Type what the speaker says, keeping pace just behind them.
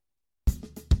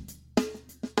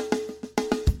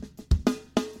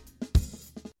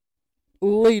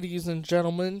Ladies and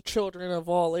gentlemen, children of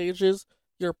all ages,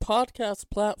 your podcast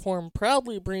platform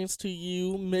proudly brings to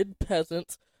you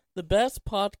Mid-Peasants, the best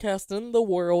podcast in the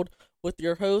world, with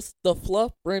your hosts, the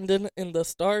Fluff Brendan and the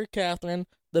Star Catherine,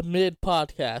 the Mid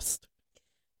Podcast.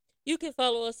 You can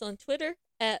follow us on Twitter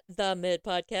at The Mid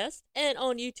Podcast and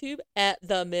on YouTube at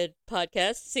The Mid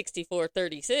Podcast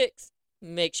 6436.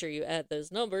 Make sure you add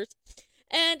those numbers.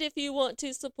 And if you want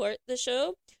to support the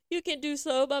show, you can do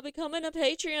so by becoming a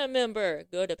Patreon member.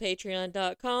 Go to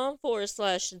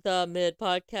patreon.com/The Mid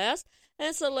Podcast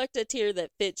and select a tier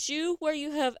that fits you, where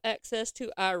you have access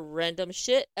to our random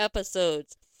shit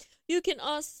episodes. You can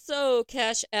also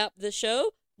cash app the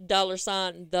show,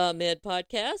 $ The Mid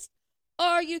Podcast,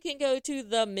 or you can go to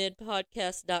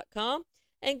themidpodcast.com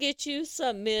and get you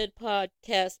some Mid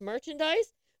Podcast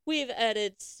merchandise. We've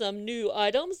added some new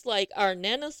items like our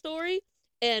Nana story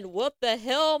and What the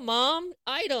Hell Mom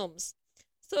items.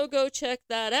 So go check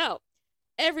that out.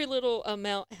 Every little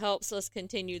amount helps us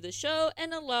continue the show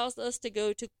and allows us to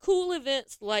go to cool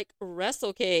events like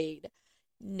WrestleCade.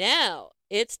 Now,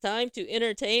 it's time to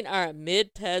entertain our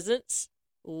mid-peasants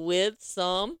with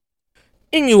some...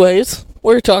 Anyways,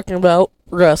 we're talking about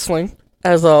wrestling,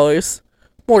 as always.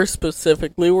 More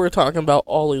specifically, we're talking about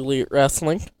All Elite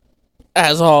Wrestling,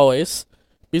 as always.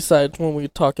 Besides when we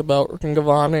talk about Ring of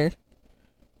Honor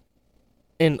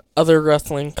and other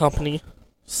wrestling companies,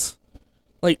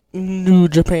 like New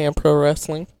Japan Pro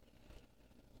Wrestling,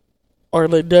 or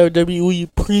the WWE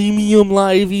Premium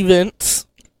Live events.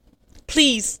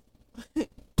 Please.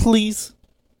 Please.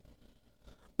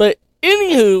 But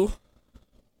anywho,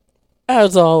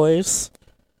 as always,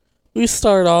 we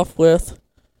start off with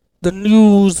the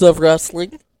news of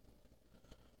wrestling.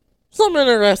 Some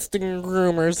interesting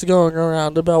rumors going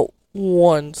around about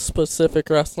one specific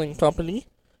wrestling company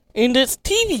and its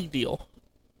TV deal.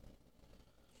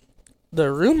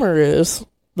 The rumor is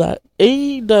that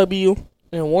AEW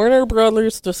and Warner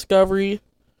Brothers Discovery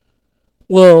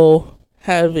will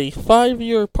have a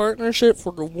 5-year partnership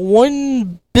for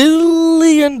 $1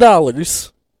 billion.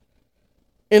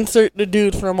 Insert the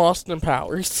dude from Austin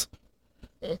Powers.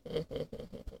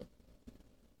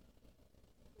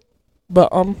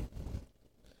 But,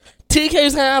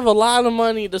 TK's gonna have a lot of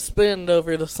money to spend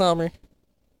over the summer.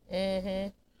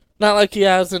 Not like he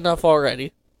has enough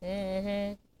already.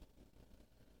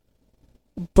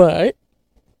 But I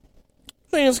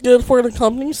think it's good for the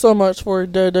company. So much for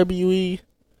WWE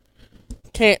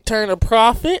can't turn a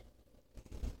profit.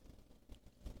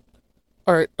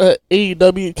 Or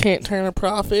AEW can't turn a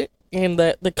profit. And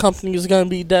that the company is going to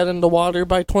be dead in the water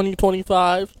by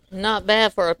 2025. Not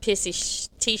bad for a pissy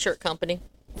t-shirt company.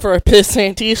 For a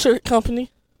pissant t-shirt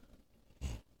company.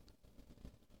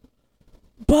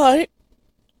 But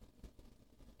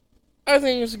I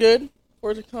think it's good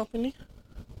for the company.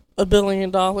 $1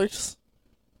 billion.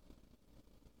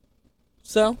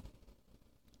 So,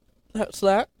 that's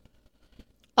that.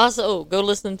 Also, go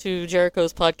listen to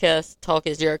Jericho's podcast, Talk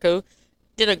is Jericho.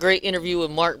 Did a great interview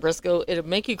with Mark Briscoe. It'll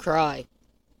make you cry.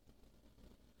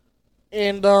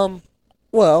 And,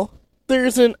 well,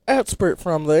 there's an expert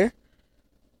from there.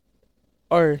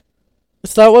 Or,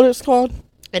 is that what it's called?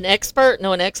 An expert?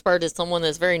 No, an expert is someone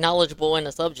that's very knowledgeable in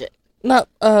a subject. Not,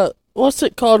 what's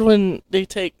it called when they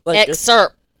take, like...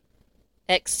 Excerpt.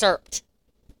 Excerpt.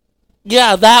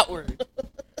 Yeah, that word.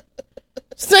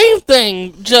 Same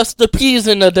thing, just the P's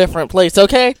in a different place,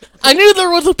 okay? I knew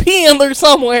there was a P in there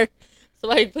somewhere.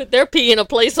 Somebody put their P in a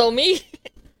place on me.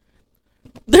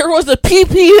 There was a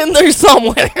PP in there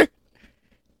somewhere.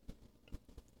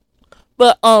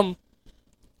 But,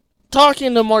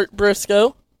 talking to Mark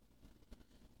Briscoe,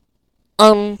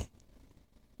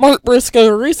 Mark Briscoe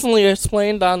recently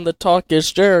explained on the Talk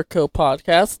is Jericho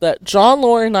podcast that John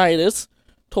Laurinaitis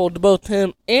told both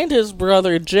him and his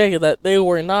brother Jay that they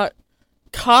were not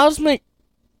cosmetically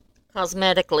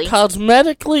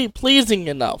pleasing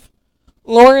enough.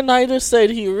 Laurinaitis said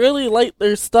he really liked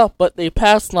their stuff, but they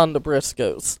passed on the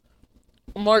Briscoes.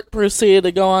 Mark proceeded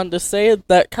to go on to say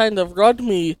that kind of rubbed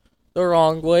me the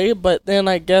wrong way, but then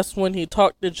I guess when he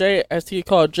talked to Jay, as he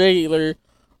called Jay either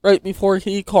right before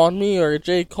he called me or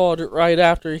Jay called it right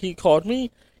after he called me,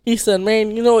 he said,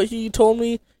 man, you know what he told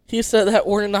me? He said that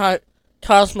we're not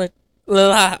cosmetically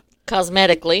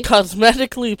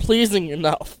pleasing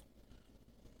enough.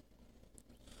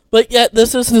 But yet,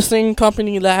 this is the same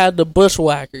company that had the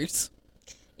Bushwhackers.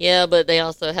 Yeah, but they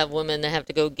also have women that have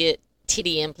to go get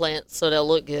titty implants so they'll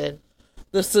look good.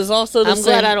 This is also the I'm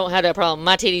glad I don't have that problem.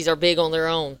 My titties are big on their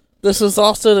own. This is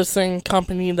also the same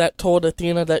company that told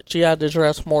Athena that she had to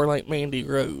dress more like Mandy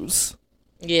Rose.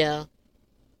 Yeah.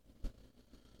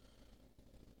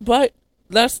 But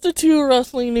That's the two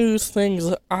wrestling news things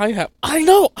that I have. I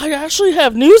know! I actually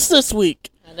have news this week!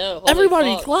 I know. Holy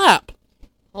Everybody fuck. clap!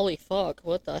 Holy fuck,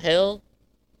 what the hell?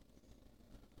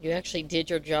 You actually did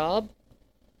your job?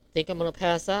 Think I'm gonna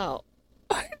pass out.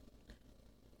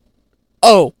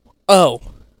 Oh.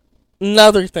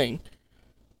 Another thing.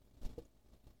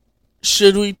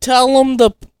 Should we tell them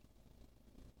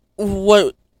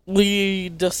what we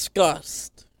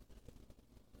discussed?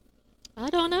 I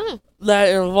don't know. That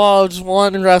involves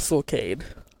one WrestleCade.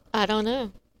 I don't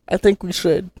know. I think we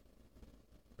should.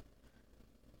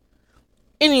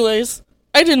 Anyways,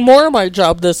 I did more of my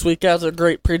job this week as a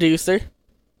great producer.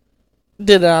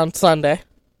 Did it on Sunday.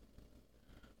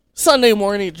 Sunday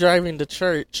morning driving to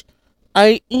church,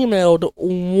 I emailed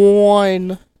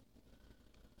one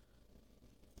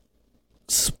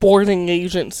sporting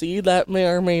agency that may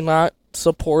or may not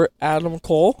support Adam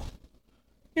Cole.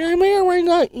 And I may or may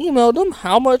not email them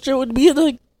how much it would be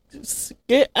to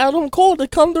get Adam Cole to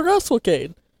come to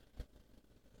WrestleCade.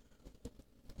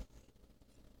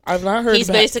 I've not heard He's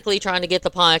back. basically trying to get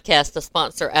the podcast to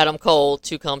sponsor Adam Cole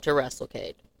to come to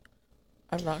WrestleCade.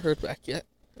 I've not heard back yet.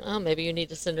 Oh, maybe you need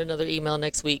to send another email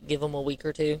next week. Give him a week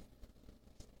or two.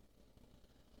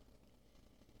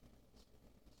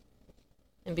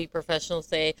 And be professional.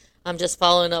 Say, I'm just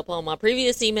following up on my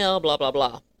previous email, blah, blah,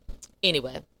 blah.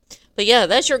 Anyway. But yeah,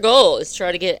 that's your goal, is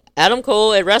try to get Adam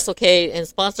Cole at WrestleCade and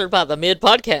sponsored by the Mid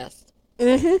Podcast.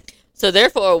 Mm-hmm. So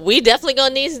therefore, we definitely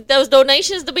gonna need those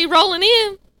donations to be rolling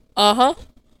in. Uh-huh.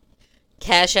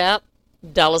 Cash App,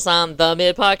 $ the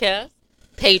Mid Podcast,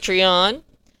 Patreon,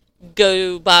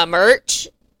 go buy merch,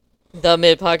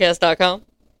 themidpodcast.com.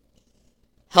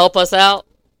 Help us out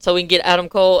so we can get Adam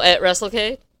Cole at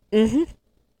WrestleCade. Mm-hmm.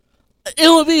 It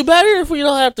would be better if we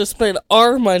don't have to spend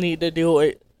our money to do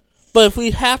it. But if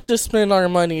we have to spend our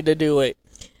money to do it,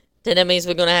 then that means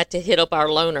we're gonna have to hit up our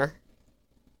loaner.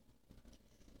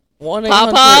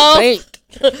 1-800-BANK.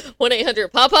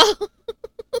 1-800-PAPA.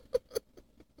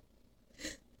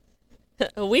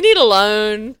 We need a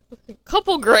loan. A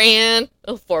couple grand.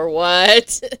 For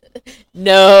what?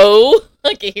 No.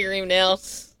 I can hear him now.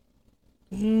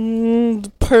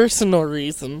 Personal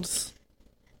reasons.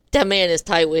 That man is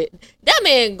tight with... That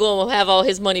man gonna have all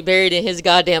his money buried in his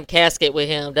goddamn casket with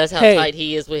him. That's how tight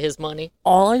he is with his money.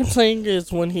 All I'm saying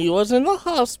is when he was in the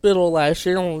hospital last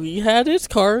year and we had his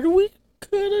card, we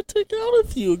could have took out a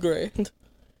few grand.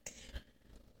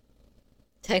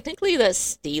 Technically, that's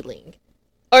stealing.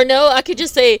 Or no, I could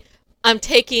just say, I'm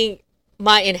taking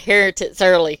my inheritance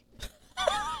early.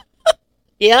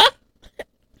 Yeah?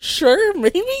 Sure,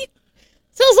 maybe?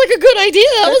 Sounds like a good idea.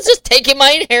 I was just taking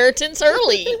my inheritance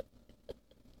early.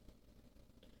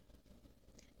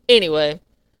 Anyway.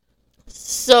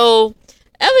 So,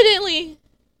 evidently,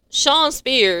 Shawn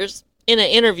Spears, in an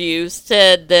interview,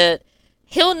 said that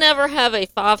he'll never have a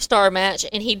 5-star match,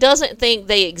 and he doesn't think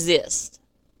they exist.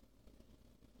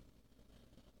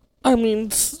 I mean,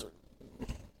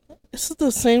 it's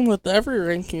the same with every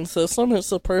ranking system.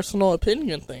 It's a personal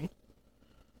opinion thing.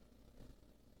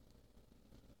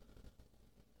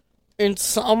 In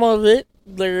some of it,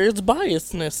 there is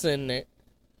biasness in it.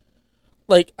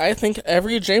 Like, I think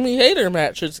every Jamie Hayter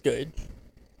match is good.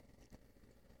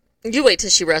 You wait till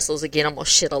she wrestles again. I'm gonna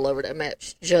shit all over that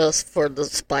match just for the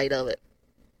spite of it.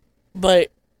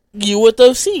 But you with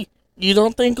OC, you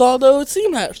don't think all the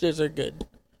OC matches are good.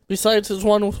 Besides his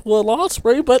one with Will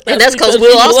Ospreay, but that's because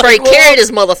Will Ospreay carried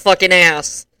his motherfucking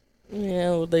ass. Yeah,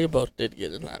 well, they both did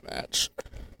get in that match.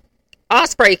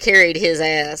 Ospreay carried his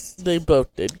ass. They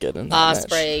both did get in that match.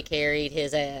 Ospreay carried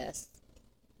his ass.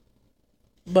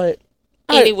 But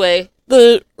anyway,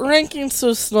 the ranking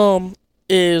system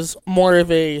is more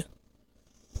of a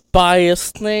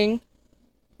biased thing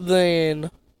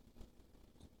than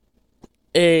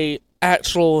a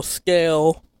actual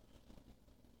scale.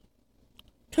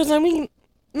 Because, I mean,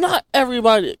 not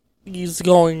everybody is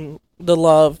going to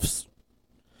love...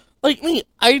 Like me,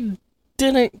 I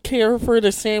didn't care for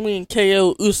the Sammy and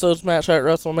KO Usos match at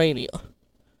WrestleMania.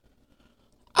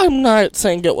 I'm not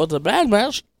saying it was a bad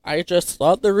match. I just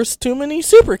thought there was too many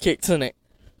super kicks in it.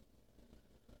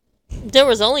 There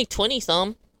was only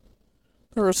 20-some.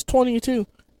 There was 22.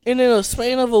 And in a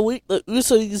span of a week, the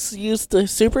Usos used the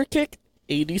super kick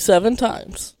 87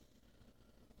 times.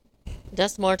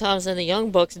 That's more times than the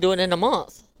Young Bucks do it in a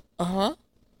month. Uh-huh.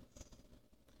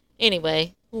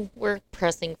 Anyway, we're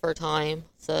pressing for time,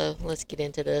 so let's get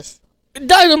into this.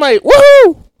 Dynamite!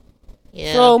 Woohoo!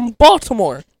 Yeah. From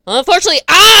Baltimore. Unfortunately,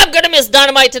 I'm gonna miss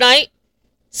Dynamite tonight.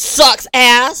 Sucks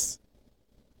ass.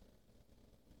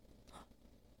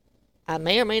 I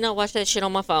may or may not watch that shit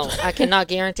on my phone. I cannot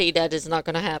guarantee that is not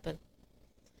gonna happen.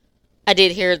 I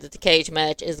did hear that the cage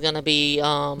match is going to be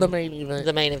The main event.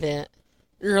 the main event.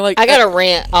 You're like, I got a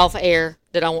rant off air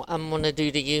that I'm going to do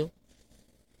to you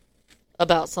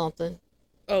about something,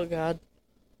 oh God.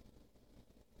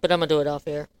 but I'm going to do it off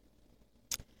air.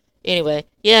 Anyway,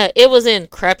 yeah, it was in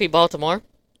crappy Baltimore.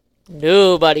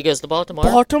 Nobody goes to Baltimore.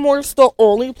 Baltimore's the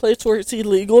only place where it's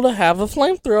illegal to have a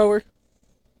flamethrower.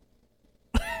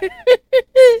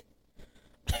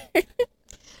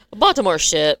 Baltimore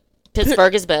shit.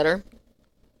 Pittsburgh is better.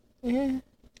 Yeah.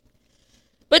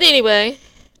 But anyway,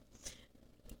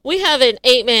 we have an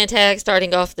 8-man tag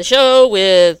starting off the show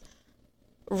with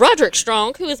Roderick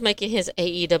Strong, who is making his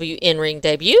AEW in-ring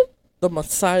debut. The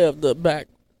Messiah of the back.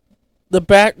 The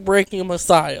back-breaking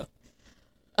Messiah.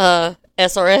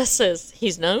 SRS as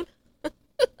he's known.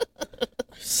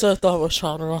 So I thought it was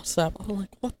Sean Ross Sapp. I'm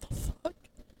like, what the fuck?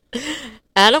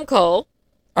 Adam Cole,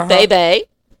 Uh-huh. Bebe,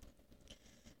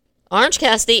 Orange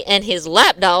Cassidy, and his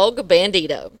lapdog,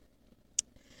 Bandito.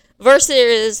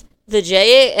 Versus the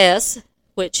JAS,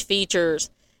 which features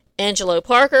Angelo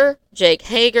Parker, Jake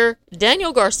Hager,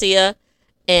 Daniel Garcia,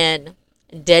 and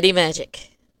Daddy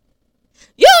Magic.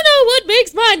 You know what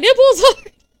makes my nipples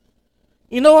hard?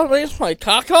 You know what makes my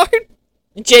cock hard?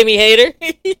 Jamie Hayter.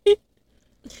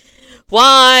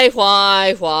 Why?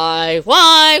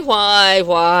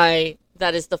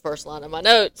 That is the first line of my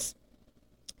notes.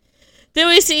 Then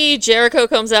we see Jericho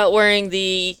comes out wearing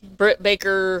the Britt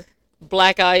Baker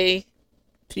Black Eye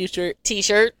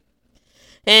T-shirt.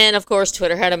 And, of course,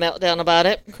 Twitter had a meltdown about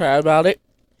it. Cry about it.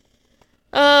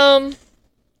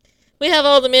 We have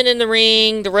all the men in the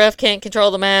ring. The ref can't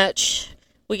control the match.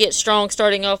 We get Strong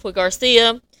starting off with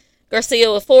Garcia.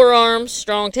 Garcia with forearms.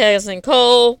 Strong tags in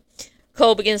Cole.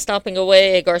 Cole begins stomping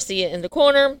away at Garcia in the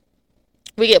corner.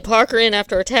 We get Parker in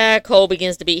after a tag. Cole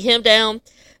begins to beat him down.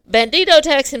 Bandito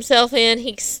tags himself in.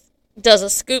 He does a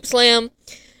scoop slam.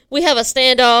 We have a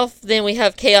standoff. Then we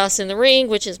have chaos in the ring,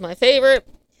 which is my favorite.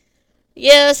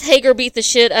 Yes, Hager beat the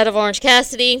shit out of Orange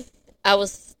Cassidy. I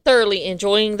was thoroughly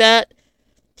enjoying that.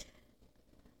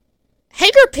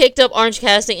 Hager picked up Orange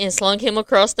Cassidy and slung him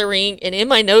across the ring, and in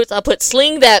my notes I put,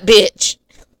 sling that bitch.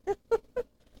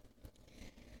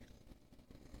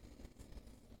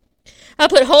 I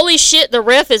put, holy shit, the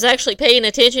ref is actually paying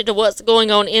attention to what's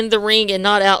going on in the ring and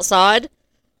not outside,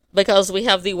 because we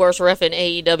have the worst ref in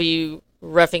AEW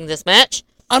reffing this match.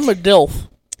 I'm a DILF.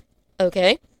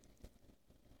 Okay.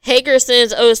 Hager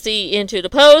sends OC into the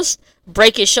post,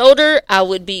 break his shoulder. I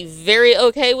would be very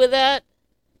okay with that.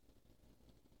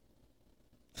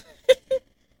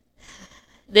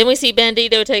 Then we see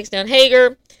Bandito takes down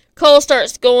Hager. Cole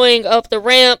starts going up the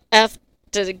ramp after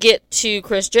to get to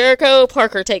Chris Jericho.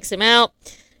 Parker takes him out.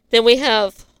 Then we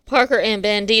have Parker and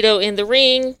Bandito in the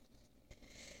ring.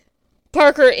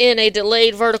 Parker in a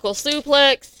delayed vertical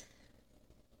suplex.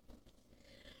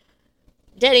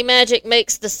 Daddy Magic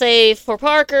makes the save for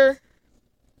Parker.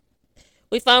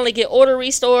 We finally get order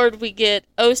restored. We get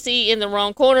OC in the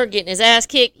wrong corner, getting his ass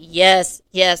kicked. Yes,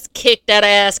 kick that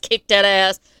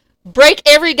ass. Break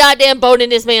every goddamn bone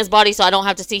in this man's body so I don't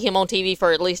have to see him on TV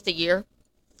for at least a year.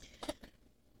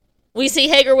 We see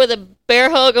Hager with a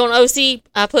bear hug on OC.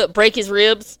 I put break his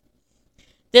ribs.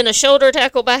 Then a shoulder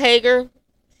tackle by Hager.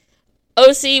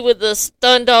 OC with the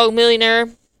stun dog millionaire.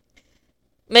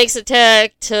 Makes a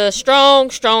tag to Strong.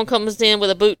 Strong comes in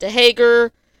with a boot to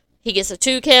Hager. He gets a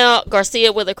 2 count.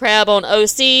 Garcia with a crab on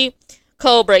OC.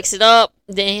 Cole breaks it up.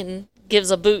 Then gives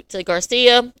a boot to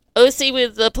Garcia. OC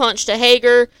with the punch to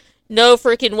Hager. No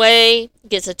freaking way.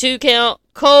 Gets a 2 count.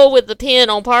 Cole with the pin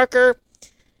on Parker.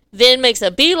 Then makes a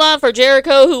beeline for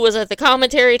Jericho, who was at the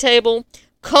commentary table.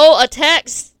 Cole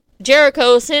attacks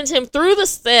Jericho, sends him through the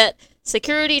set.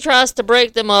 Security tries to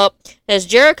break them up as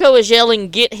Jericho is yelling,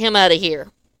 "Get him out of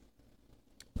here."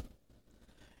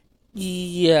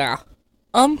 Yeah.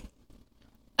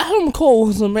 Adam Cole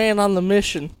was a man on the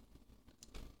mission.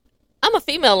 I'm a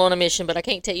female on a mission, but I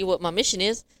can't tell you what my mission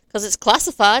is, because it's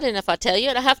classified, and if I tell you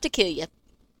it, I have to kill you.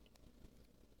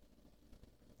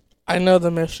 I know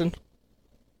the mission.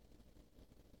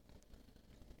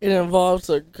 It involves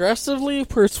aggressively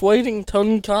persuading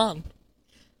Tony Khan.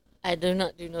 I do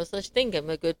not do no such thing. I'm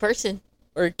a good person.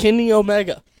 Or Kenny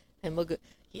Omega. I'm a good...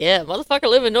 Yeah, motherfucker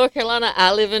live in North Carolina.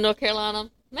 I live in North Carolina.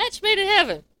 Match made in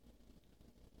heaven.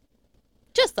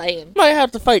 Just saying. Might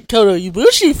have to fight Kota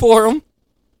Ibushi for him.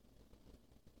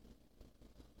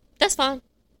 That's fine.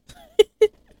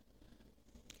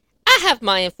 I have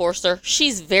my enforcer.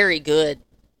 She's very good.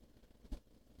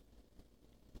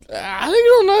 I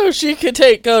don't know if she could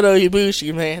take Kota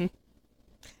Ibushi, man.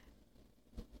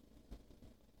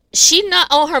 She not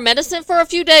on her medicine for a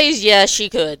few days? Yeah, she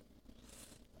could.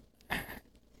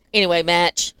 Anyway,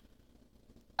 match.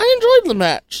 the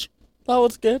match. That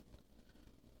was good.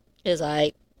 Is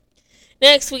I.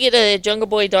 Next, we get a Jungle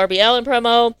Boy Darby Allin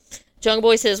promo. Jungle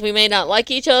Boy says we may not like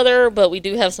each other, but we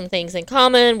do have some things in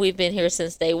common. We've been here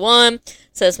since day one.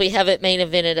 Says we haven't main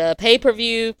evented a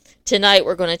pay-per-view. Tonight,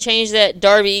 we're going to change that.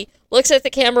 Darby looks at the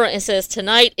camera and says,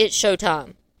 tonight, it's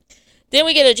showtime. Then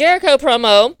we get a Jericho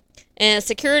promo, and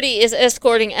security is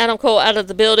escorting Adam Cole out of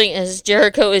the building as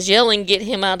Jericho is yelling, get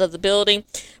him out of the building.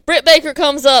 Britt Baker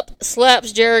comes up,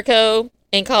 slaps Jericho,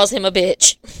 and calls him a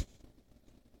bitch.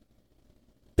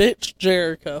 Bitch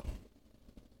Jericho.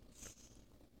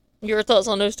 Your thoughts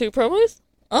on those two promos?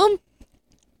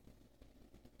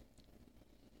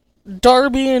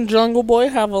 Darby and Jungle Boy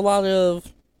have a lot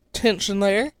of tension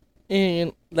there,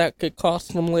 and that could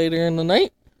cost them later in the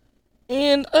night.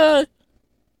 And,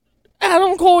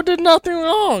 Adam Cole did nothing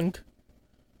wrong.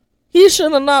 He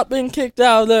should have not been kicked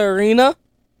out of the arena.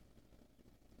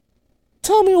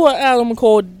 Tell me what Adam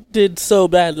Cole did so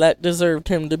bad that deserved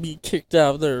him to be kicked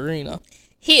out of the arena.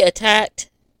 He attacked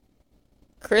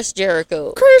Chris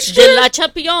Jericho. De la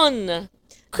Champion.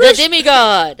 The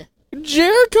demigod.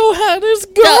 Jericho had his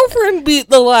girlfriend beat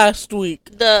the last week.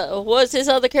 What's his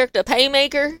other character?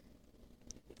 Painmaker?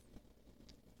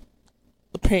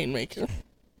 The Painmaker.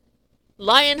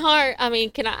 Lionheart. I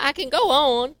mean, I can go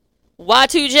on.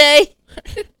 Y2J.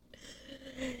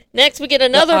 Next, we get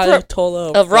another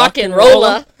of Rock and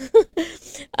Rolla.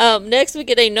 Next, we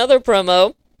get another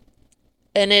promo,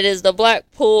 and it is the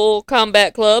Blackpool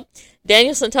Combat Club.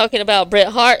 Danielson talking about Bret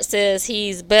Hart, says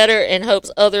he's better and hopes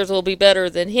others will be better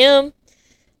than him.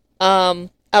 I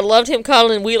loved him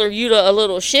calling Wheeler Yuta a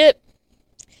little shit.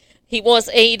 He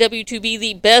wants AEW to be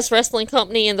the best wrestling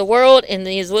company in the world, and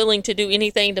he is willing to do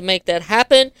anything to make that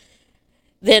happen.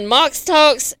 Then Mox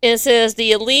talks and says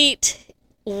the Elite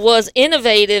was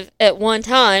innovative at one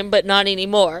time, but not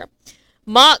anymore.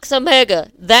 Mox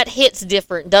Omega, that hits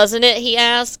different, doesn't it? He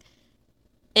asks.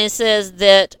 And says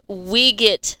that we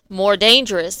get more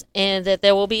dangerous and that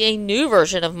there will be a new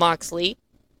version of Moxley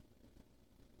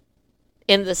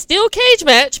in the steel cage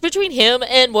match between him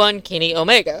and one Kenny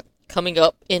Omega coming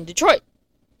up in Detroit.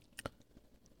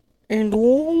 And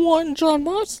one John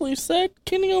Moxley said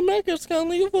Kenny Omega's gonna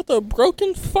leave with a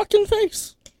broken fucking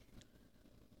face.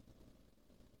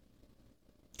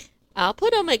 I'll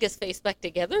put Omega's face back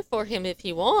together for him if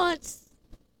he wants.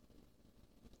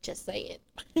 Just saying.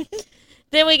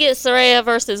 Then we get Saraya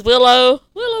versus Willow.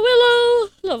 Willow.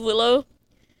 Love Willow.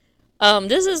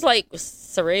 This is like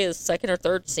Saraya's second or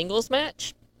third singles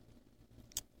match.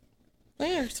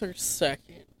 There's her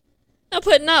second. I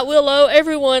put not Willow.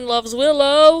 Everyone loves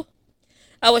Willow.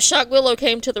 I was shocked Willow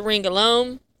came to the ring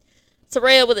alone.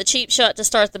 Saraya with a cheap shot to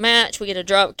start the match. We get a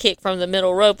drop kick from the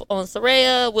middle rope on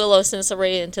Saraya. Willow sends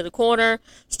Saraya into the corner.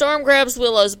 Storm grabs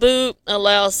Willow's boot,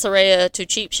 allows Saraya to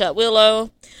cheap shot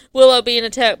Willow. Willow being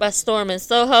attacked by Storm and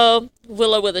Soho.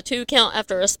 Willow with a 2 count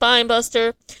after a spine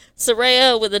buster.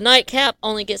 Saraya with a nightcap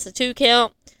only gets a 2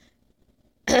 count.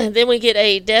 Then we get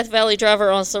a Death Valley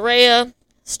driver on Saraya.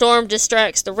 Storm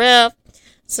distracts the ref.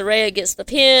 Saraya gets the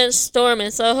pin. Storm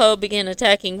and Soho begin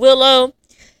attacking Willow.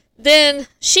 Then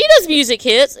Sheeta's music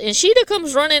hits, and Sheeta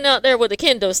comes running out there with a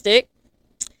kendo stick.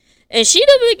 And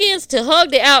Sheeta begins to hug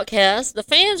the Outcast. The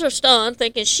fans are stunned,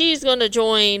 thinking she's going to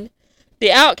join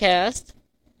the Outcast.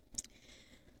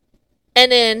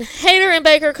 And then Hayter and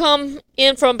Baker come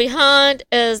in from behind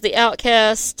as the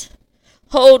Outcast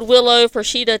hold Willow for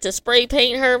Sheeta to spray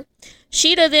paint her.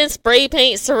 Sheeta then spray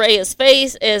paints Saraya's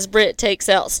face as Britt takes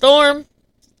out Storm.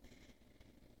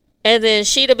 And then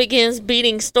Sheeta begins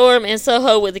beating Storm and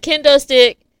Soho with a kendo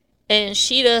stick. And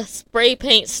Sheeta spray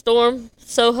paints Storm,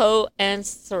 Soho, and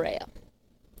Saraya.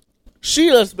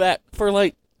 Sheeta's back for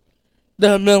like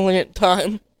the millionth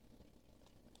time.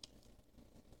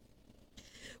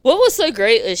 What was so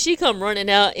great is she come running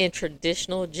out in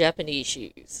traditional Japanese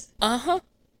shoes. Uh-huh.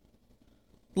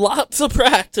 Lots of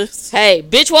practice. Hey,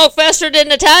 bitch walk faster than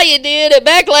Natalya did at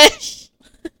Backlash.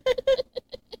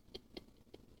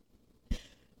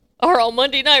 Or on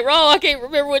Monday Night Raw, I can't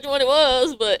remember which one it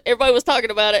was, but everybody was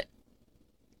talking about it.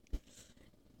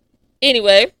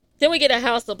 Anyway, then we get a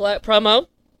House of Black promo.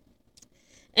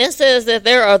 And says that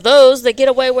there are those that get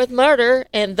away with murder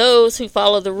and those who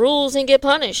follow the rules and get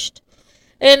punished.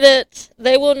 And that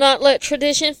they will not let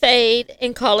tradition fade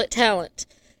and call it talent.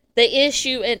 They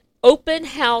issue an open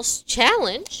house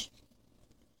challenge.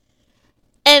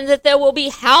 And that there will be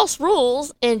house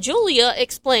rules, and Julia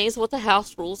explains what the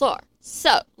house rules are.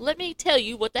 So, let me tell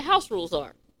you what the house rules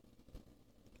are.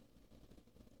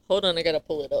 Hold on, I gotta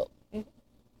pull it up.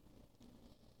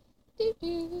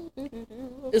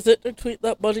 Is it the tweet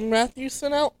that Budding Matthews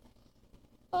sent out?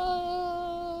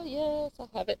 Yes, I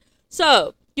have it.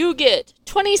 So, you get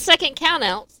 20-second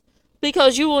countouts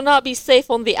because you will not be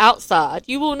safe on the outside.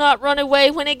 You will not run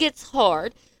away when it gets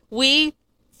hard. We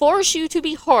force you to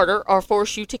be harder or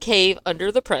force you to cave under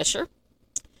the pressure.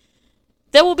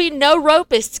 There will be no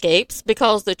rope escapes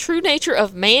because the true nature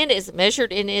of man is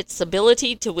measured in its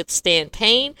ability to withstand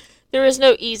pain. There is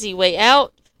no easy way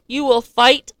out. You will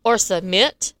fight or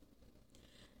submit.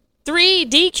 3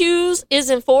 DQs is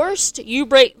enforced. You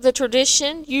break the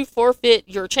tradition. You forfeit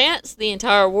your chance. The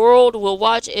entire world will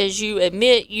watch as you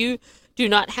admit you do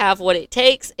not have what it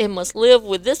takes and must live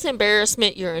with this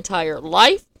embarrassment your entire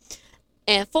life.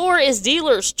 And 4 is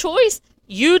dealer's choice.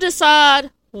 You decide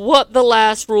what the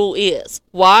last rule is.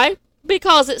 Why?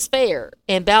 Because it's fair,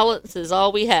 and balance is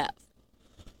all we have.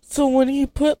 So when he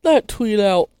put that tweet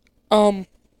out,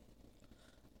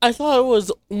 I thought it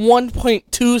was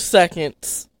 1.2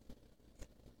 seconds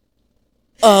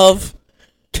of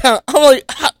count. I'm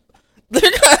like, they're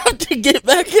gonna have to get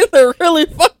back in there really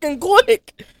fucking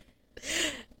quick.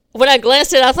 When I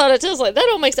glanced at it, I thought it was like, that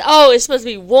don't make sense. Oh, it's supposed to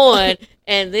be 1,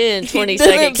 and then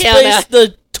 20-second count out.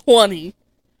 The 20.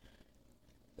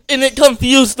 And it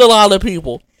confused a lot of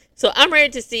people. So I'm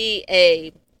ready to see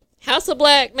a House of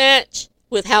Black match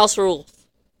with house rules.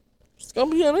 It's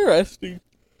gonna be interesting.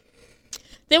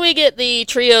 Then we get the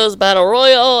Trios Battle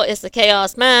Royal. It's the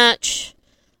Chaos match.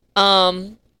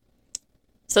 So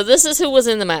this is who was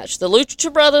in the match. The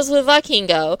Lucha Brothers with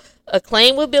Vikingo,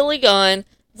 Acclaim with Billy Gunn,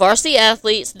 Varsity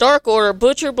Athletes, Dark Order,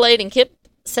 Butcher Blade, and Kip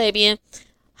Sabian,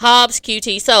 Hobbs,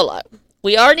 QT, Solo.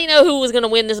 We already know who was going to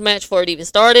win this match before it even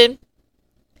started.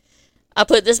 I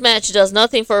put this match does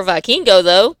nothing for Vikingo,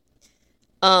 though.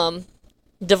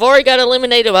 Daivari got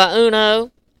eliminated by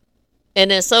Uno.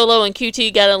 And then Solo and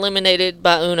QT got eliminated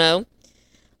by Uno.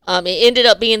 It ended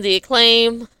up being the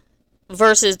Acclaim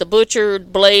versus the Butcher,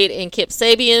 Blade, and Kip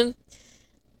Sabian.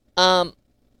 I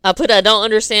don't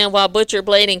understand why Butcher,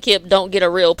 Blade, and Kip don't get a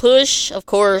real push. Of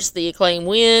course, the Acclaim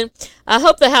win. I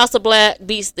hope the House of Black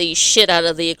beats the shit out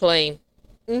of the Acclaim.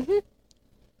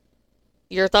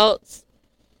 Your thoughts?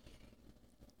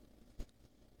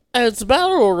 As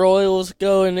Battle Royals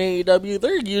go in AEW,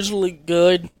 they're usually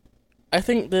good. I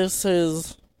think this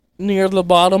is near the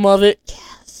bottom of it.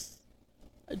 Yes.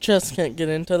 I just can't get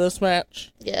into this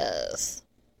match. Yes.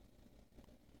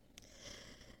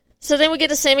 So then we get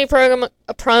a Sammy promo,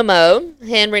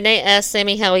 and Renee asks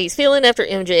Sammy how he's feeling after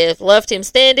MJF left him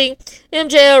standing.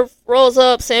 MJF rolls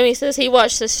up. Sammy says he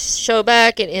watched the show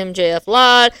back, and MJF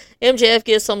lied. MJF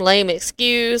gives some lame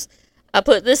excuse. I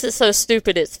put, this is so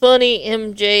stupid it's funny.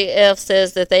 MJF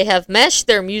says that they have meshed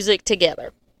their music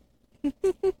together.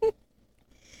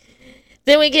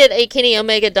 Then we get a Kenny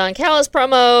Omega Don Callis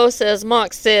promo. Says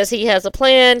Mox says he has a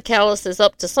plan. Callis is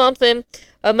up to something.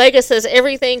 Omega says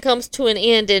everything comes to an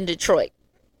end in Detroit.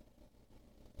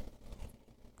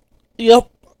 Yep.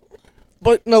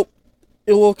 But nope.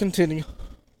 It will continue.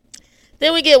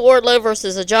 Then we get Wardlow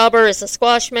versus a jobber. It's a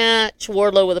squash match.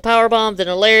 Wardlow with a powerbomb, then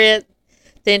a lariat.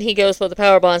 Then he goes for the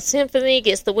powerbomb symphony,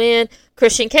 gets the win.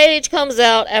 Christian Cage comes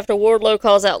out after Wardlow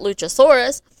calls out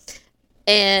Luchasaurus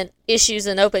and issues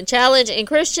an open challenge. And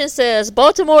Christian says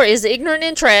Baltimore is ignorant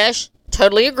and trash.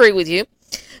 Totally agree with you.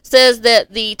 Says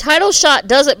that the title shot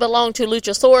doesn't belong to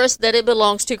Luchasaurus, that it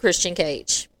belongs to Christian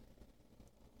Cage.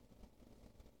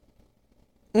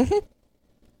 Then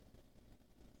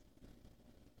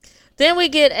we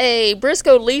get a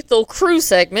Briscoe Lethal Crew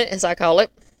segment, as I call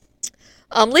it.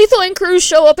 Lethal and Crew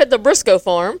show up at the Briscoe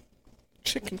farm.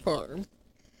 Chicken farm.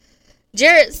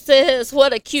 Jarrett says,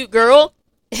 what a cute girl.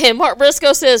 And Mark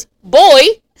Briscoe says, boy.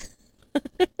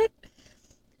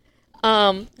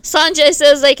 Sanjay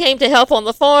says they came to help on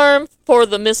the farm for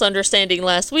the misunderstanding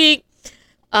last week.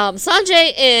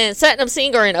 Sanjay and Satnam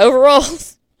Singh are in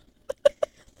overalls.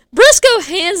 Briscoe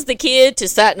hands the kid to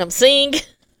Satnam Singh.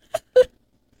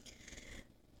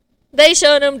 They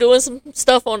showed him doing some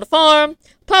stuff on the farm.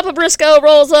 Papa Briscoe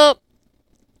rolls up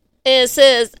and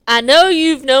says, I know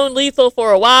you've known Lethal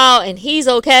for a while and he's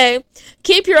okay.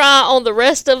 Keep your eye on the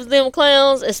rest of them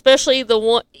clowns, especially the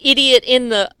one idiot in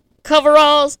the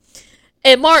coveralls.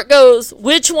 And Mark goes,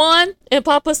 which one? And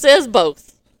Papa says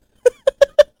both.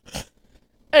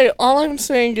 Hey, all I'm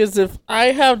saying is if I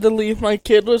have to leave my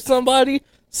kid with somebody,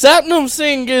 Satnam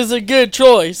Singh is a good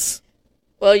choice.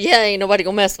 Well, yeah, ain't nobody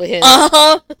gonna mess with him.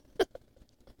 Uh-huh.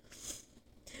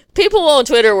 People on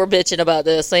Twitter were bitching about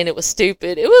this, saying it was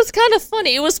stupid. It was kind of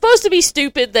funny. It was supposed to be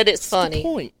stupid that it's funny. What's the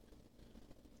point?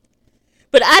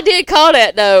 But I did call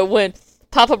that, though, when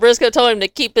Papa Briscoe told him to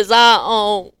keep his eye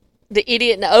on the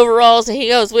idiot in the overalls, and he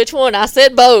goes, which one? I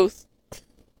said both.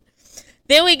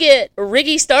 Then we get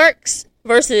Ricky Starks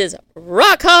versus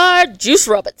Rock Hard Juice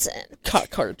Robinson.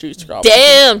 Cock hard Juice Robinson.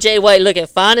 Damn, Jay White looking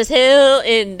fine as hell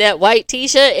in that white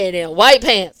t-shirt and in white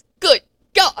pants. Good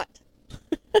God.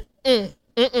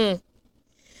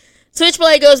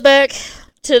 Switchblade goes back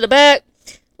to the back.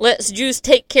 Lets Juice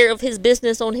take care of his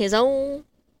business on his own.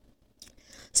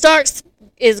 Starks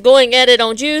is going at it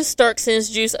on Juice. Starks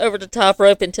sends Juice over the top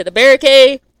rope into the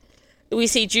barricade. We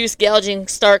see Juice gouging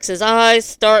Starks' eyes.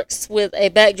 Starks with a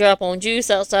backdrop on Juice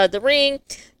outside the ring.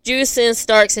 Juice sends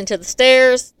Starks into the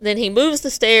stairs. Then he moves the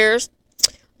stairs.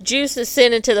 Juice is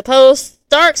sent into the post.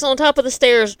 Starks on top of the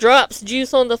stairs drops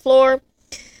Juice on the floor.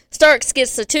 Starks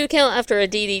gets the 2 count after a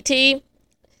DDT.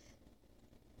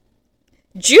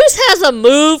 Juice has a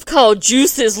move called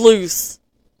Juice is Loose.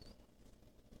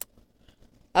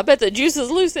 I bet the Juice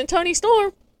is loose in Tony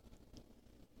Storm.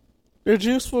 The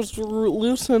Juice was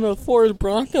loose in a Ford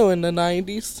Bronco in the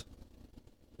 90s.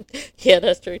 Yeah,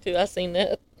 that's true too. I seen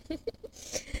that.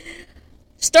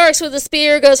 Starks with the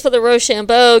spear, goes for the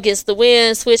Rochambeau, gets the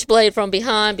win. Switchblade from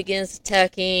behind begins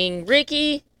attacking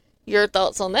Ricky. Your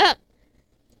thoughts on that?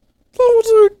 That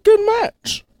was a good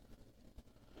match.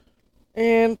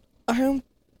 And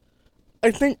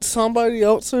I think somebody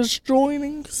else is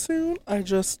joining soon. I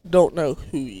just don't know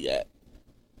who yet.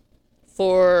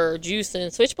 For Juice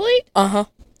and Switchblade? Uh-huh.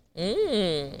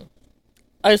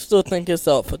 I still think it's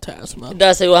Alpha Tasma.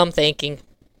 That's who I'm thinking.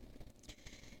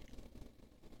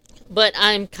 But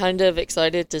I'm kind of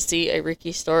excited to see a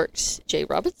Ricky Starks Jay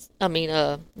White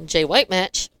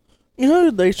match. You know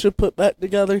who they should put back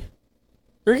together?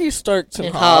 Ricky Starks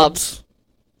and Hobbs.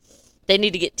 They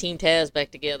need to get Team Taz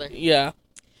back together. Yeah.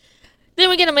 Then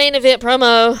we get a main event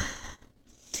promo.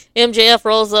 MJF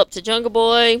rolls up to Jungle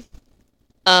Boy.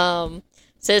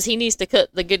 Says he needs to cut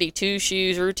the Goody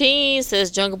Two-Shoes routine. Says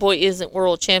Jungle Boy isn't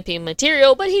world champion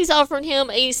material, but he's offering him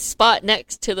a spot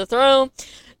next to the throne.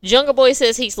 Jungle Boy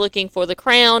says he's looking for the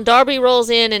crown. Darby rolls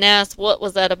in and asks what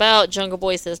was that about. Jungle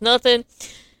Boy says nothing.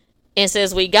 And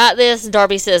says, we got this.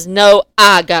 Darby says, no,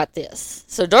 I got this.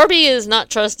 So Darby is not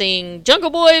trusting Jungle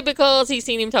Boy because he's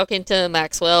seen him talking to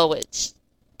Maxwell, which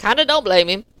kind of don't blame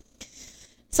him.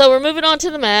 So we're moving on to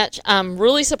the match. I'm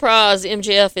really surprised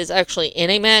MJF is actually in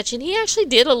a match, and he actually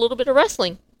did a little bit of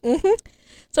wrestling.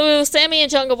 So Sammy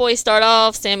and Jungle Boy start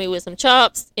off. Sammy with some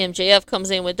chops. MJF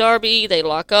comes in with Darby. They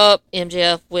lock up.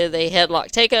 MJF with a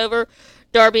headlock takeover.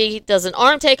 Darby does an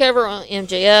arm takeover on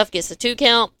MJF. Gets a 2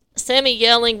 count. Sammy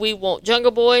yelling, we want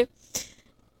Jungle Boy.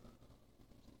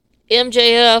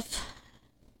 MJF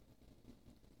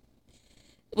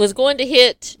was going to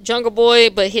hit Jungle Boy,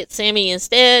 but hit Sammy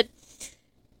instead.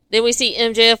 Then we see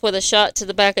MJF with a shot to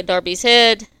the back of Darby's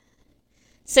head.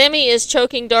 Sammy is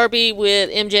choking Darby with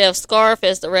MJF's scarf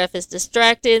as the ref is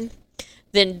distracted.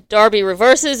 Then Darby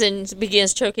reverses and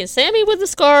begins choking Sammy with the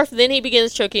scarf. Then he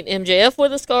begins choking MJF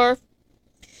with the scarf.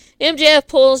 MJF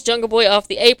pulls Jungle Boy off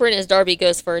the apron as Darby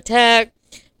goes for a tag.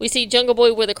 We see Jungle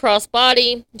Boy with a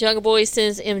crossbody. Jungle Boy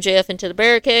sends MJF into the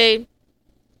barricade.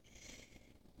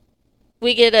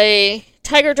 We get a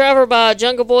Tiger Driver by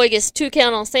Jungle Boy, gets 2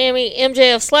 count on Sammy.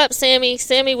 MJF slaps Sammy.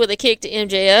 Sammy with a kick to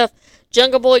MJF.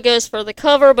 Jungle Boy goes for the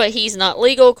cover, but he's not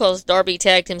legal because Darby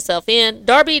tagged himself in.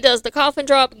 Darby does the coffin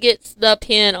drop, gets the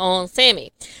pin on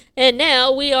Sammy. And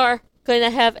now we are going to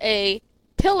have a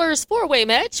Pillars 4-way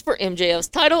match for MJF's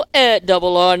title at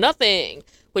Double or Nothing,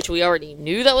 which we already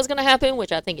knew that was going to happen,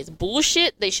 which I think is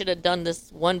bullshit. They should have done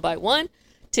this one by one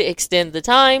to extend the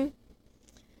time.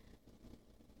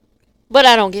 But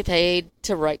I don't get paid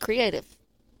to write creative.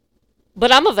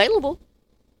 But I'm available.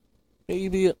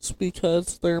 Maybe it's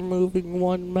because they're moving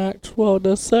one Maxwell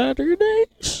to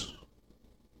Saturdays.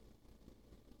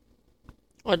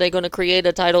 Are they going to create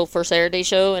a title for Saturday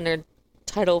show and a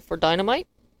title for Dynamite?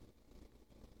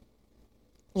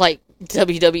 Like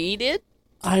WWE did?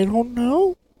 I don't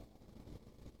know.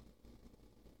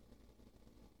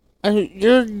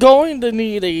 You're going to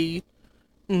need a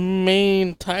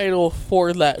main title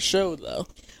for that show, though.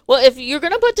 Well, if you're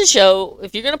going to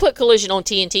put Collision on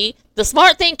TNT, the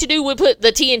smart thing to do would put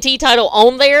the TNT title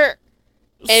on there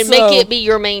and make it be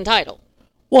your main title.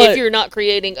 If you're not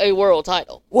creating a world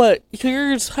title.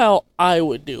 Here's how I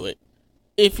would do it.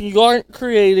 If you aren't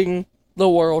creating the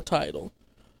world title,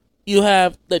 you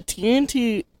have the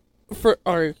TNT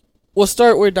we'll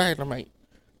start with Dynamite.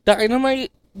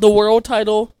 Dynamite, the world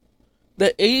title,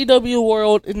 the AEW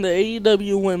World and the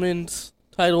AEW Women's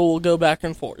title will go back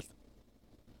and forth.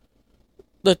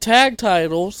 The tag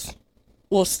titles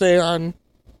will stay on...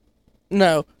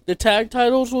 No, the tag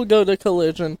titles will go to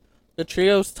Collision. The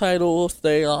trios title will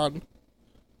stay on...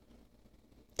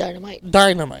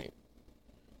 Dynamite.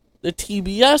 The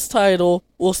TBS title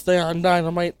will stay on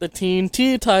Dynamite. The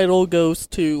TNT title goes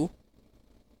to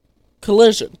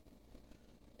Collision.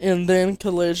 And then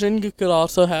Collision, you could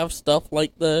also have stuff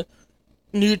like the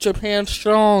New Japan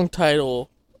Strong title.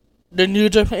 The New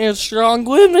Japan Strong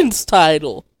Women's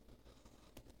title.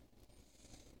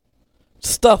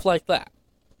 Stuff like that.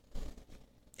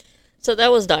 So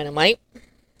that was Dynamite.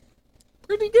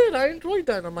 Pretty good. I enjoyed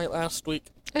Dynamite last week.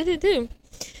 I did too.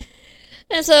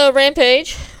 And so,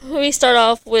 Rampage, we start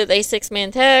off with a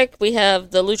 6-man tag. We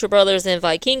have the Lucha Brothers and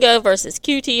Vikingo versus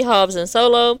QT, Hobbs, and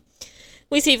Solo.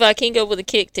 We see Vikingo with a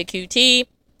kick to QT.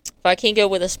 Vikingo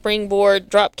with a springboard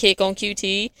drop kick on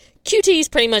QT. QT's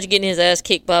pretty much getting his ass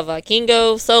kicked by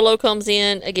Vikingo. Solo comes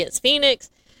in against Phoenix.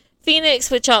 Phoenix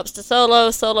with chops to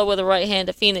Solo. Solo with a right hand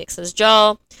to Phoenix's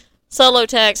jaw. Solo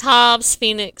tags Hobbs.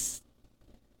 Phoenix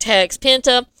tags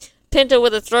Penta. Penta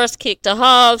with a thrust kick to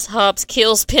Hobbs. Hobbs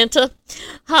kills Penta.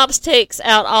 Hobbs takes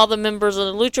out all the members of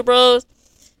the Lucha Bros.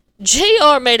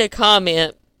 JR made a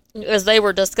comment as they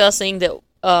were discussing that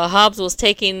Hobbs was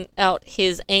taking out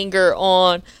his anger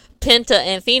on Penta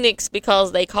and Phoenix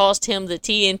because they cost him the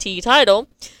TNT title.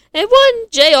 And one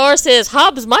JR says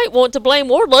Hobbs might want to blame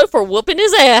Wardlow for whooping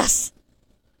his ass.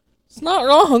 It's not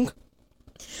wrong.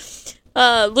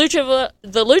 The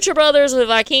Lucha Brothers with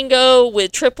Vikingo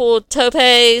with triple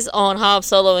topes on Hobbs,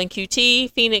 Solo, and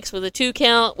QT. Phoenix with a 2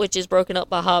 count, which is broken up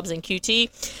by Hobbs and QT.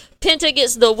 Penta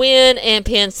gets the win and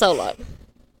pins Solo.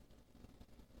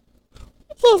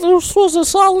 I thought this was a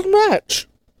solid match.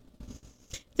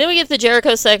 Then we get the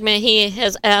Jericho segment he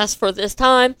has asked for this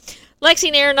time. Lexi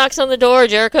and Aaron knocks on the door.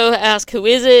 Jericho asks, "Who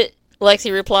is it?"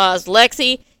 Lexi replies,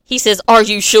 "Lexi." He says, "Are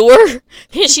you sure?"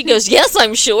 And she goes, "Yes,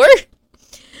 I'm sure."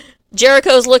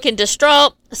 Jericho's looking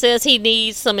distraught, says he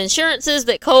needs some insurances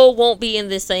that Cole won't be in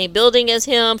the same building as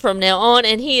him from now on,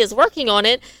 and he is working on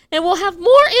it, and we'll have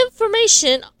more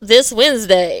information this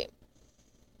Wednesday.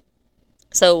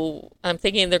 So, I'm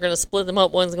thinking they're going to split them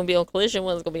up. One's going to be on Collision,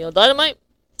 one's going to be on Dynamite.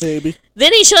 Maybe.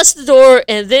 Then he shuts the door,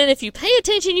 and then if you pay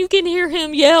attention, you can hear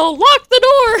him yell, "Lock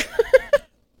the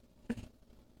door!"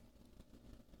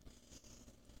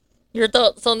 Your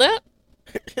thoughts on that?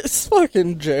 It's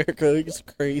fucking Jericho. He's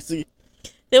crazy.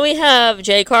 Then we have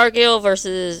Jay Cargill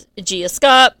versus Gia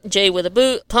Scott. Jay with a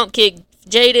boot. Pump kick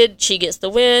Jaded. She gets the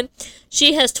win.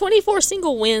 She has 24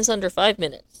 single wins under 5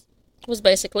 minutes. It was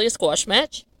basically a squash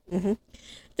match. Mm-hmm.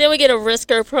 Then we get a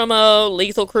Risker promo.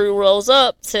 Lethal Crew rolls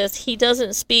up. Says he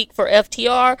doesn't speak for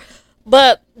FTR,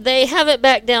 but they haven't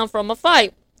backed down from a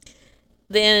fight.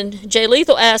 Then Jay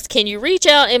Lethal asks, "Can you reach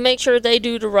out and make sure they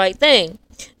do the right thing?"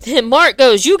 Then Mark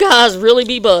goes, "You guys really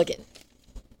be bugging."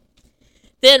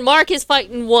 Then Mark is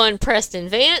fighting one Preston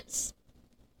Vance.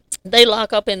 They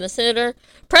lock up in the center.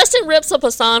 Preston rips up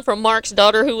a sign from Mark's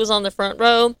daughter who was on the front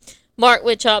row. Mark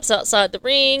with chops outside the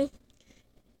ring.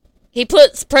 He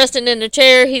puts Preston in the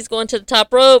chair. He's going to the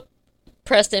top rope.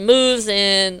 Preston moves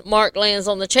and Mark lands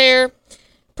on the chair.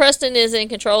 Preston is in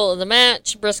control of the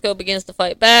match. Briscoe begins to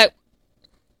fight back,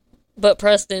 but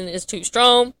Preston is too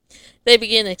strong. They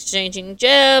begin exchanging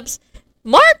jabs.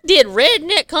 Mark did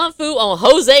redneck kung fu on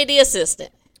Jose the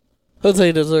assistant.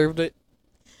 Jose deserved it.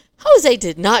 Jose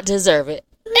did not deserve it.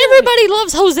 Everybody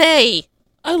loves Jose.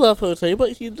 I love Jose,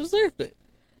 but he deserved it.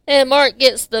 And Mark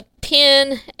gets the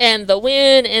pin and the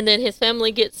win, and then his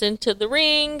family gets into the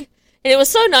ring. And it was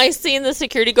so nice seeing the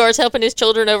security guards helping his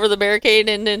children over the barricade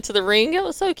and into the ring. It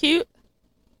was so cute.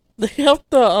 They helped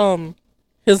the,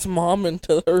 his mom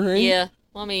into the ring. Yeah.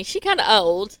 Well, I mean, she kind of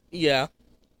old. Yeah.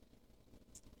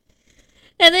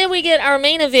 And then we get our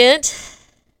main event.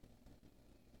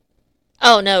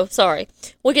 Oh, no, sorry.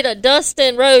 We get a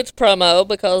Dustin Rhodes promo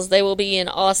because they will be in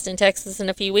Austin, Texas in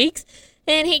a few weeks.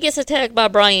 And he gets attacked by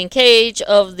Brian Cage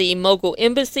of the Mogul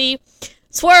Embassy.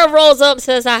 Swerve rolls up and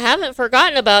says, "I haven't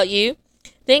forgotten about you."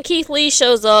 Then Keith Lee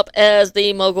shows up as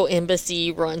the Mogul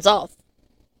Embassy runs off.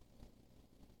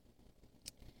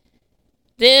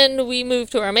 Then we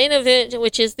move to our main event,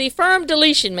 which is the Firm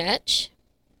Deletion match.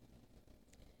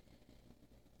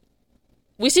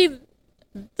 We see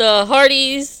the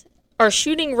Hardys are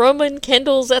shooting Roman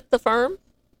candles at the Firm.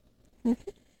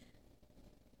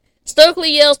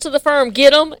 Stokely yells to the Firm,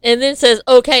 "Get him," and then says,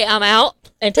 "Okay, I'm out,"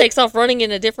 and takes off running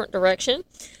in a different direction.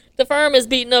 The Firm is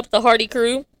beating up the Hardy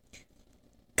crew.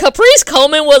 Caprice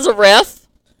Coleman was a ref.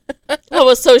 I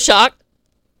was so shocked.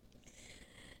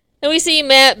 And we see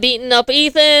Matt beating up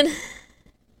Ethan.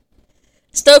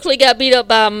 Stokely got beat up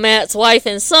by Matt's wife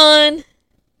and son.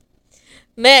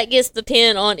 Matt gets the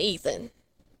pin on Ethan.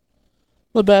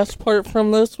 The best part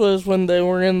from this was when they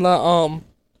were in the,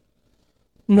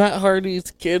 Matt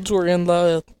Hardy's kids were in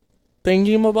the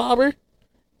thingy-mabobber,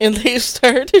 And they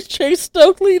started to chase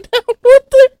Stokely down with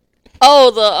it.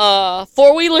 Oh, the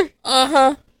four-wheeler?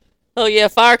 Uh-huh. Oh, yeah,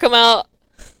 fire come out.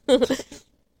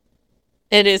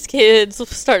 And his kids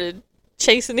started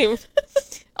chasing him.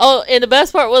 Oh, and the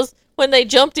best part was when they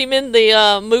jumped him in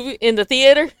the movie, in the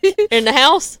theater, in the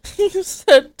house. He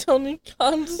said Tony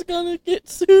Khan's gonna get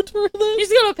sued for this.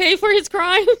 He's gonna pay for his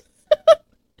crime.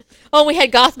 Oh, we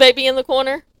had Goth Baby in the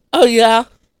corner. Oh, yeah.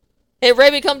 And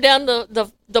Raby come down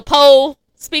the pole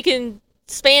speaking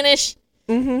Spanish.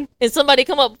 Mm-hmm. And somebody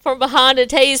come up from behind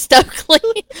and tase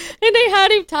Stokely. And they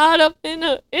had him tied up in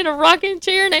a rocking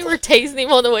chair, and they were tasing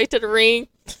him on the way to the ring.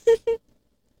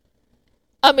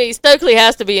 I mean, Stokely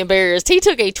has to be embarrassed. He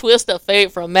took a twist of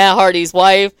fate from Matt Hardy's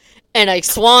wife and a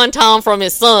swanton from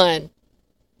his son.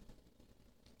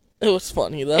 It was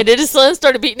funny, though. And then his son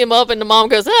started beating him up, and the mom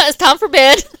goes, it's time for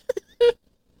bed.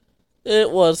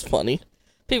 It was funny.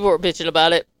 People were bitching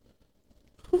about it.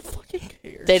 Who fucking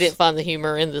cares? They didn't find the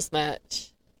humor in this match.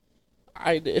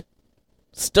 I did.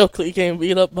 Stokely getting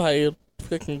beat up by a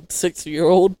freaking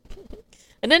 6-year-old.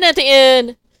 And then at the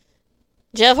end,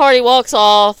 Jeff Hardy walks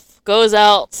off, goes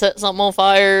out, sets something on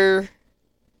fire.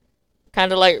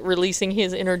 Kind of like releasing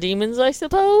his inner demons, I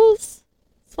suppose.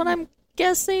 That's what I'm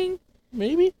guessing.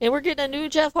 Maybe. And we're getting a new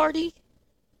Jeff Hardy.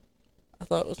 I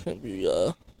thought it was going to be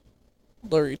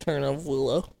the return of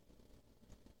Willow.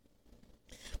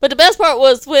 But the best part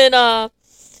was when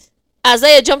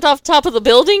Isaiah jumped off the top of the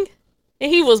building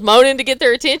and he was moaning to get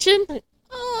their attention. And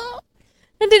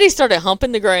then he started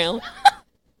humping the ground.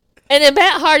 And then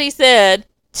Matt Hardy said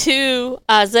to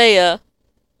Isaiah,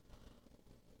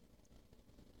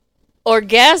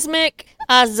 "Orgasmic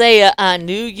Isaiah, I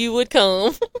knew you would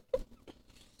come."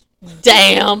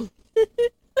 Damn.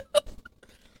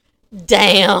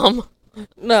 Damn.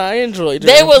 No, I enjoyed it.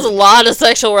 There was a lot of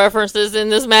sexual references in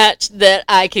this match that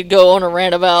I could go on a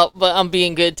rant about, but I'm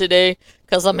being good today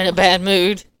because I'm in a bad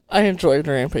mood. I enjoyed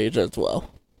Rampage as well.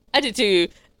 I did too.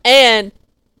 And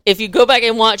if you go back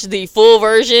and watch the full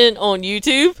version on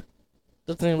YouTube...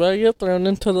 Does anybody get thrown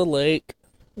into the lake?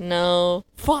 No.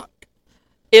 Fuck.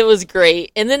 It was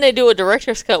great. And then they do a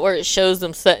director's cut where it shows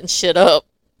them setting shit up.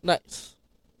 Nice.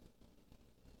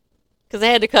 Because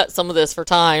they had to cut some of this for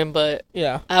time, but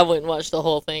yeah, I wouldn't watch the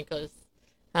whole thing because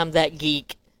I'm that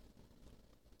geek.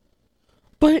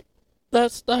 But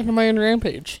that's Dynamite and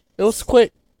Rampage. It was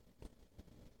quick.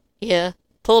 Yeah.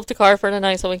 Pull up the card for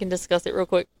tonight so we can discuss it real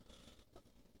quick.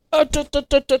 I'll just go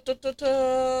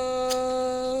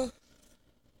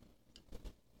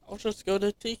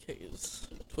to TK's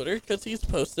Twitter because he's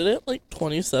posted it like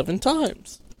 27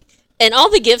 times. And all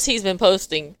the gifts he's been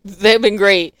posting, they've been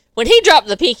great. When he dropped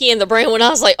the Pinky in the Brain, when I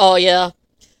was like, oh yeah,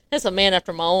 that's a man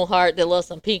after my own heart that loves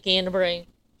some Pinky in the Brain.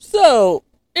 So,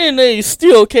 in a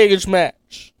steel cage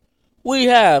match, we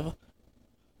have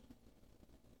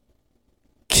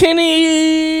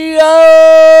Kenny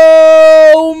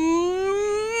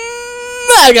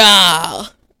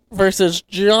Omega versus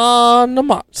John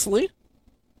Moxley.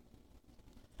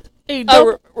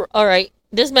 Alright,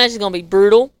 this match is going to be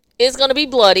brutal. It's going to be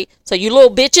bloody. So you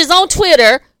little bitches on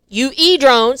Twitter, you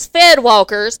E-drones, Fed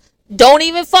walkers, don't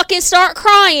even fucking start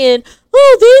crying.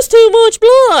 Oh, there's too much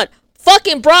blood.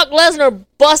 Fucking Brock Lesnar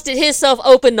busted himself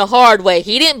open the hard way.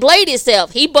 He didn't blade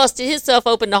himself. He busted himself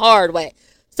open the hard way.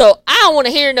 So I don't want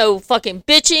to hear no fucking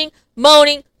bitching,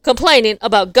 moaning, complaining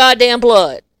about goddamn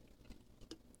blood.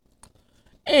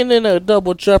 And in a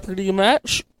double Jeopardy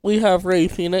match, we have Rey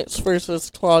Fenix versus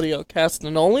Claudio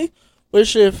Castagnoli,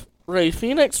 which if Rey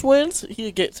Fenix wins,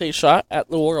 he gets a shot at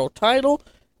the world title.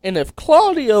 And if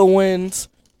Claudio wins,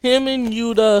 him and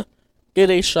Yuta get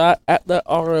a shot at the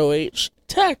ROH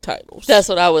tag titles. That's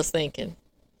what I was thinking.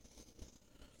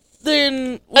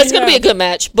 Then it's going to be a good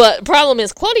match. But the problem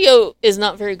is Claudio is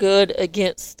not very good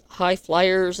against high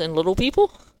flyers and little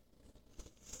people.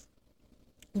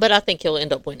 But I think he'll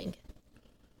end up winning.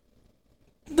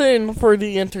 Then for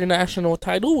the international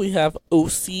title, we have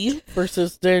OC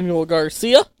versus Daniel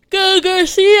Garcia. Go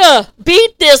Garcia!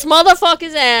 Beat this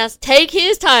motherfucker's ass, take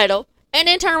his title, and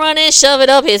then turn around and shove it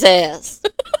up his ass.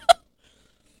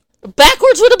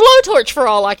 Backwards with a blowtorch for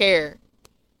all I care.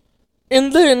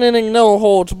 And then in a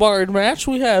no-holds-barred match,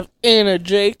 we have Anna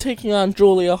Jay taking on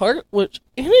Julia Hart, which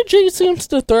Anna Jay seems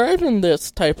to thrive in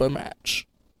this type of match.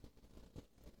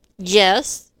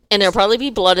 Yes, and there'll probably be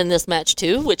blood in this match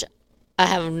too, which I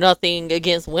have nothing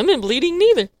against women bleeding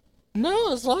neither.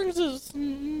 No, as long as it's...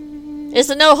 It's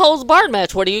a no-holds-barred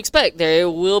match. What do you expect? There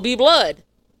will be blood.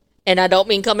 And I don't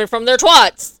mean coming from their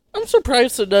twats. I'm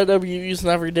surprised the WWE's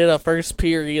never did a first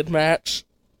period match.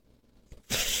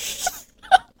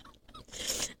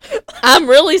 I'm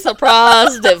really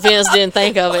surprised that Vince didn't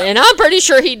think of it. And I'm pretty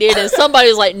sure he did. And somebody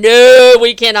was like, no,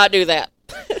 we cannot do that.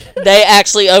 They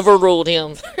actually overruled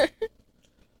him.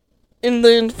 And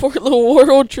then for the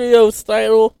World Trios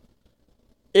title,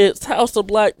 it's House of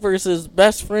Black versus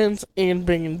Best Friends and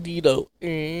Bandito.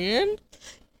 And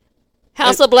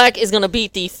House of Black is going to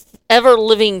beat the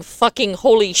ever-living fucking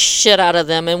holy shit out of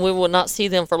them. And we will not see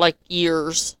them for like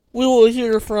years. We will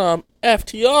hear from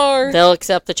FTR. They'll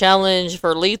accept the challenge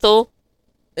for Lethal.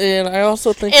 And I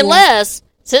also think... Unless,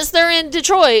 since they're in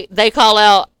Detroit, they call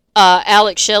out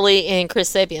Alex Shelley and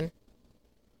Chris Sabian.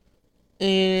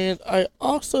 And I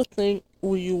also think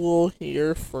we will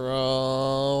hear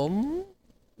from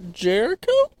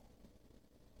Jericho?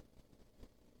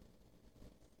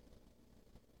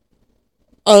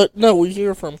 No, we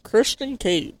hear from Christian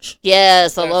Cage.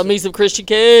 Yes, I love me some Christian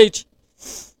Cage.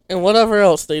 And whatever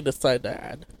else they decide to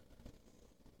add.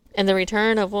 And the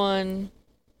return of one...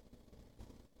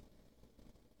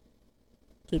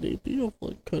 Did they feel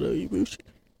like Kota Ibushi?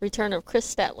 Return of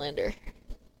Chris Statlander.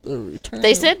 The return.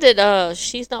 They said that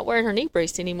she's not wearing her knee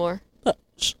brace anymore.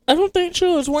 I don't think she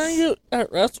was wearing it at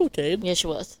WrestleCade. Yeah, she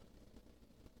was.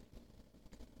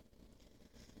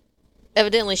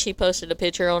 Evidently, she posted a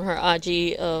picture on her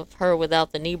IG of her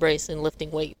without the knee brace and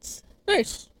lifting weights.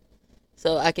 Nice.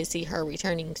 So I can see her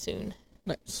returning soon.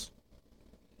 Nice.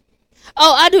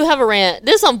 Oh, I do have a rant.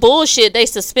 This some bullshit. They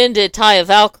suspended Taya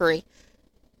Valkyrie.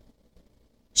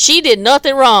 She did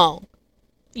nothing wrong.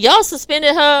 Y'all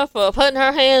suspended her for putting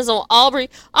her hands on Aubrey.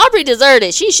 Aubrey deserved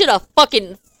it. She should have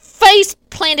fucking face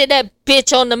planted that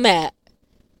bitch on the mat.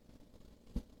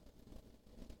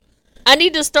 I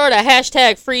need to start a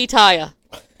hashtag free Taya.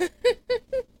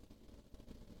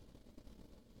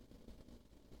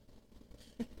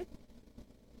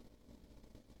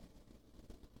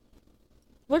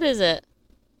 What is it?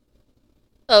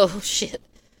 Oh, shit.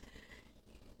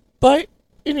 But,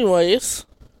 anyways...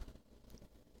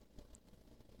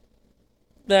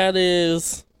 That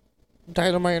is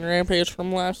Dynamite and Rampage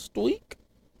from last week.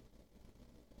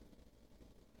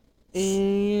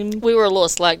 And we were a little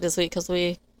slack this week because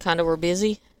we kind of were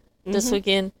busy this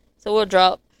weekend. So we'll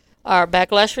drop our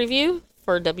Backlash review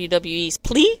for WWE's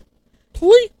Plea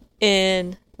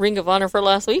and Ring of Honor for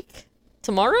last week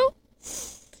tomorrow.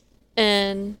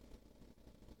 And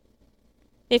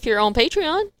if you're on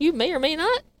Patreon, you may or may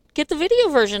not get the video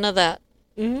version of that.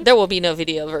 There will be no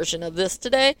video version of this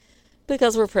today.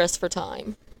 Because we're pressed for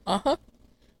time.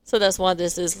 So that's why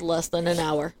this is less than an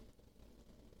hour.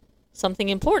 Something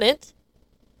important.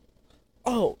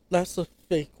 Oh, that's a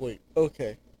fake wait.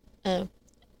 Okay.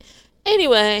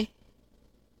 Anyway.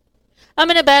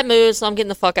 I'm in a bad mood, so I'm getting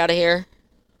the fuck out of here.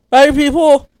 Bye,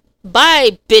 people.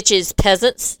 Bye, bitches,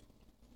 peasants.